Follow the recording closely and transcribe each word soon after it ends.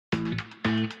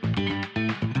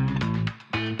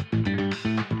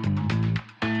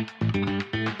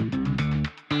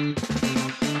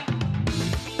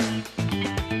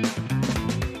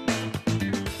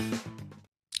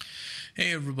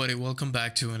everybody, welcome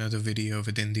back to another video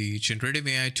within the Generative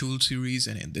AI tool series,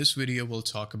 and in this video we'll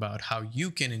talk about how you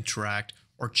can interact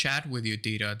or chat with your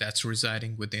data that's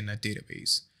residing within a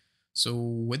database. So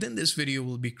within this video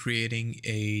we'll be creating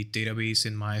a database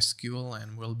in MySQL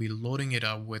and we'll be loading it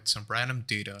up with some random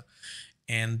data,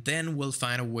 and then we'll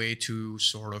find a way to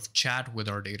sort of chat with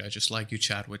our data just like you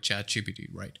chat with ChatGPT,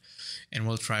 right? And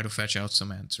we'll try to fetch out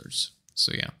some answers.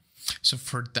 So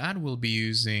for that we'll be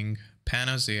using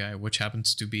PandasAI, which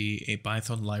happens to be a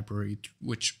Python library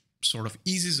which sort of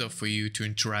eases up for you to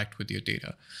interact with your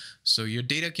data. So your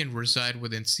data can reside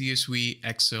within CSV,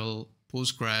 Excel,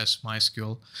 Postgres,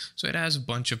 MySQL. So it has a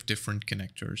bunch of different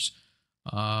connectors.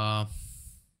 We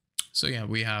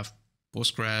have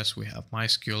Postgres, we have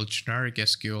MySQL, generic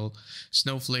SQL,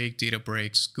 Snowflake,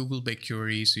 Databricks, Google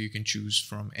BigQuery. So you can choose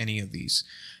from any of these.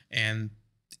 And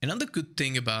another good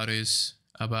thing about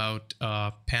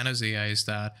PandasAI is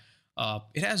that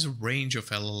it has a range of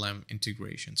LLM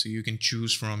integration. So you can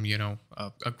choose from, a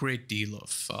great deal of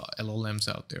LLMs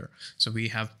out there. So we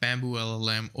have Bamboo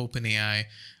LLM, OpenAI,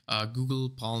 Google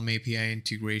Palm API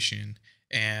integration,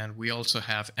 and we also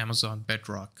have Amazon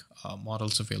Bedrock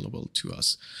models available to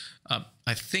us.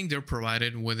 I think they're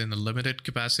provided within a limited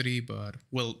capacity, but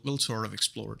we'll sort of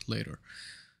explore it later.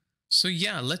 So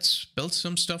yeah, let's build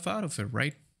some stuff out of it,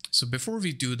 right? So before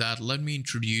we do that, let me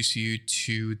introduce you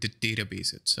to the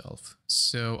database itself.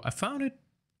 So I found it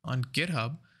on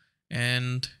GitHub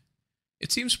and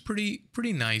it seems pretty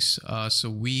nice. So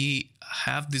we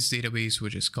have this database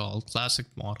which is called Classic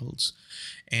Models,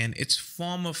 and it's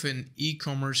form of an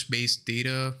e-commerce based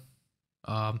data.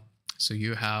 So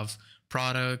you have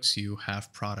products, you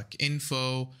have product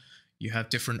info, you have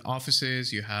different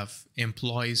offices, you have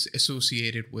employees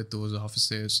associated with those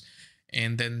offices,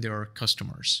 and then there are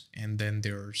customers, and then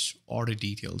there's order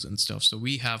details and stuff. So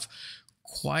we have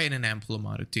quite an ample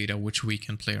amount of data which we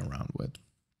can play around with.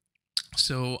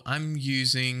 So I'm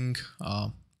using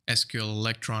SQL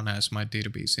Electron as my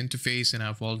database interface, and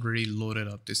I've already loaded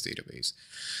up this database.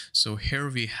 So here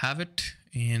we have it,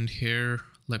 and here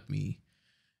let me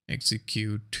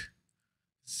execute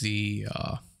the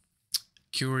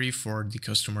query for the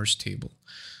customers table.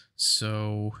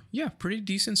 So yeah, pretty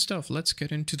decent stuff. Let's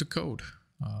get into the code.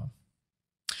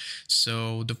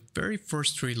 So the very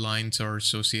first three lines are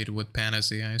associated with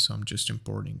PandasAI. So I'm just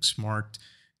importing smart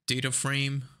data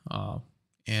frame.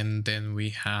 And then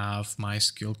we have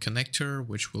MySQL connector,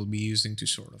 which we'll be using to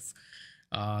sort of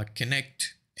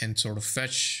connect and sort of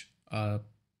fetch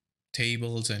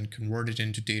tables and convert it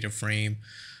into data frame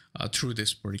through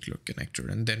this particular connector.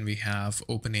 And then we have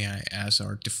OpenAI as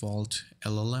our default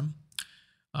LLM.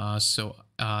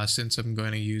 Since I'm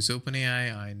going to use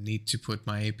OpenAI, I need to put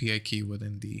my API key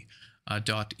within the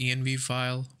 .env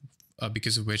file,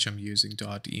 because of which I'm using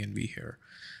 .env here.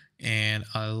 And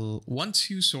once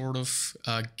you sort of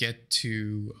get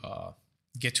to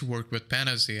work with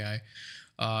PandasAI,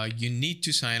 you need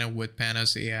to sign up with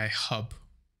PandasAI Hub,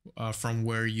 from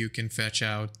where you can fetch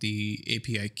out the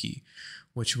API key,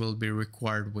 which will be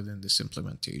required within this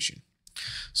implementation.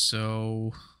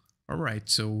 So, all right,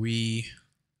 so we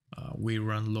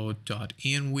run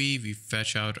load.env, we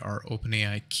fetch out our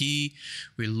OpenAI key,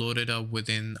 we load it up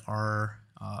within our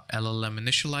LLM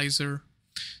initializer.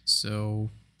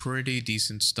 So pretty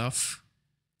decent stuff.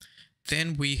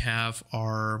 Then we have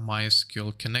our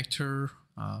MySQL connector,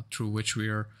 through which we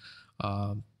are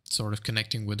sort of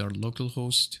connecting with our local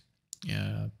host,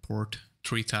 port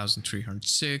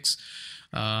 3306.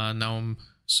 Now I'm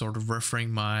sort of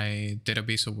referring my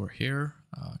database over here,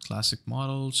 classic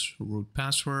models, root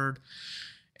password,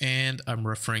 and I'm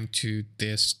referring to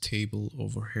this table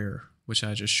over here, which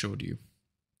I just showed you.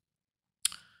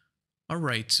 All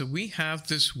right, so we have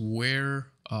this where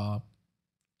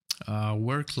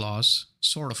clause,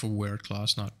 sort of a where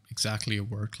clause, not exactly a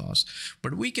where clause,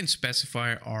 but we can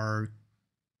specify our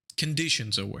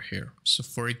conditions over here. So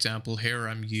for example, here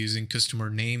I'm using customer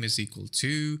name is equal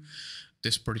to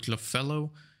this particular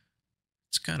fellow.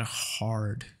 It's kind of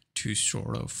hard to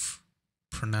sort of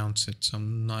pronounce it, so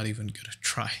I'm not even gonna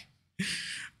try,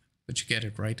 but you get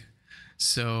it, right?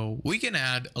 So we can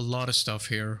add a lot of stuff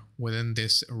here within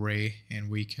this array, and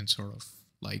we can sort of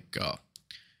like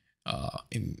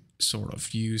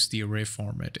use the array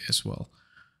format as well.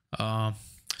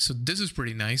 So this is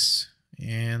pretty nice.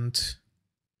 And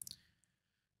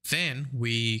then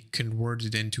we convert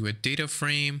it into a data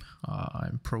frame.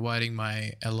 I'm providing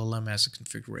my LLM as a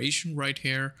configuration right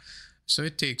here. So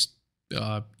it takes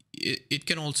it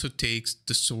can also take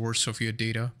the source of your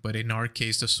data, but in our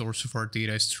case, the source of our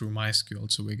data is through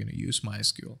MySQL. So we're going to use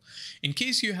MySQL. In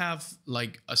case you have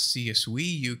like a CSV,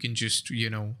 you can just,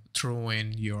 throw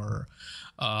in your,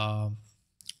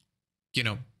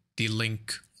 the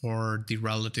link or the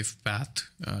relative path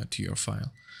to your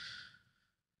file.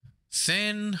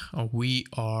 Then we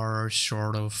are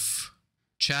sort of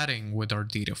chatting with our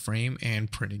data frame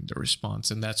and printing the response,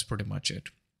 and that's pretty much it.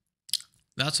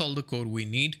 That's all the code we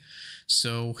need.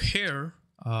 So here,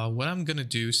 what I'm gonna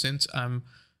do, since I'm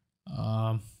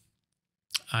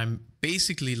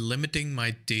basically limiting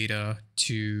my data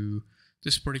to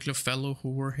this particular fellow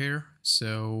over here.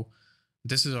 So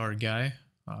this is our guy,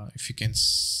 if you can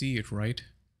see it right.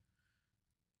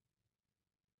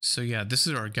 So yeah, this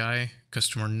is our guy,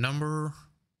 customer number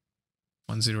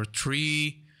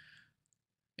 103,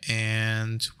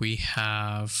 and we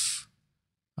have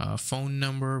phone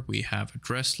number, we have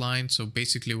address line. So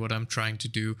basically what I'm trying to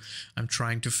do, I'm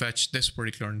trying to fetch this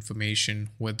particular information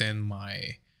within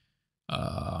my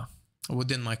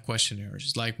questionnaire.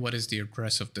 It's like, what is the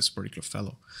address of this particular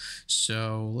fellow?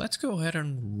 So let's go ahead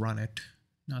and run it.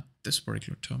 Not this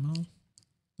particular terminal.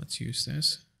 Let's use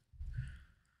this.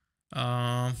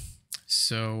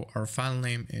 So our file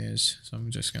name is, so I'm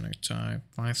just gonna type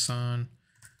python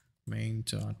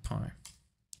main.py.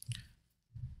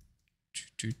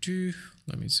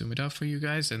 Let me zoom it up for you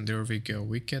guys, and there we go.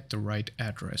 We get the right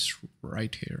address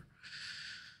right here.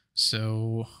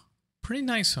 So pretty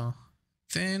nice, huh?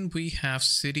 Then we have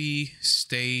city,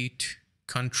 state,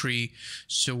 country.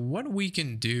 So what we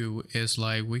can do is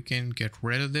like we can get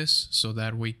rid of this so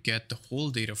that we get the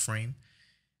whole data frame.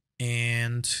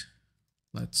 And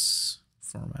let's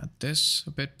format this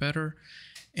a bit better.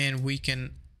 And we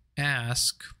can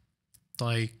ask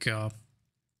like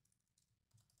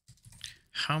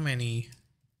how many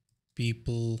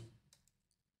people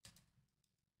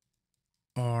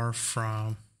are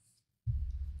from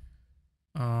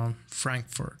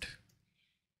Frankfurt.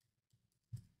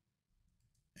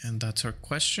 And that's our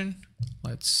question.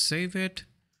 Let's save it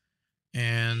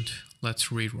and let's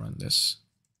rerun this.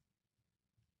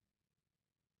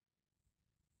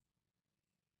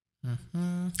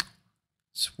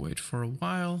 Let's wait for a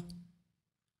while.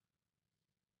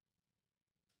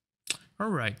 All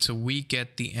right, so we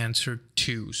get the answer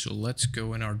 2. So let's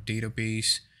go in our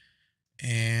database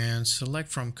and select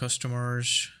from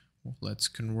customers. Let's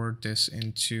convert this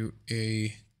into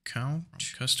a count.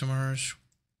 Customers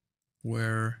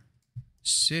where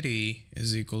city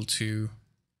is equal to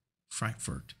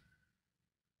Frankfurt.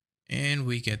 And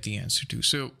we get the answer 2.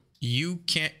 So you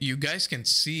guys can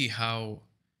see how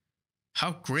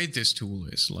great this tool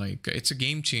is. Like, it's a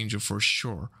game changer for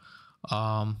sure.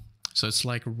 So it's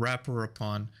like a wrapper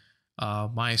upon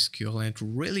MySQL, and it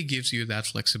really gives you that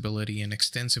flexibility and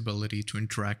extensibility to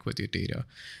interact with your data.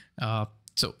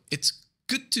 So it's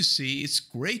good to see, it's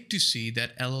great to see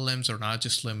that LLMs are not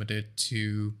just limited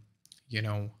to,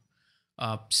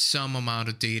 some amount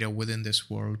of data within this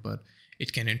world, but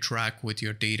it can interact with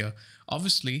your data.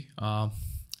 Obviously,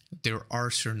 there are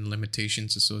certain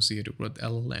limitations associated with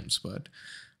LLMs, but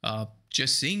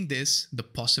just seeing this, the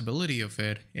possibility of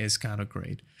it is kind of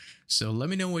great. So let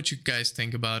me know what you guys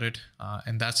think about it.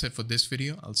 And that's it for this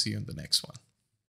video. I'll see you in the next one.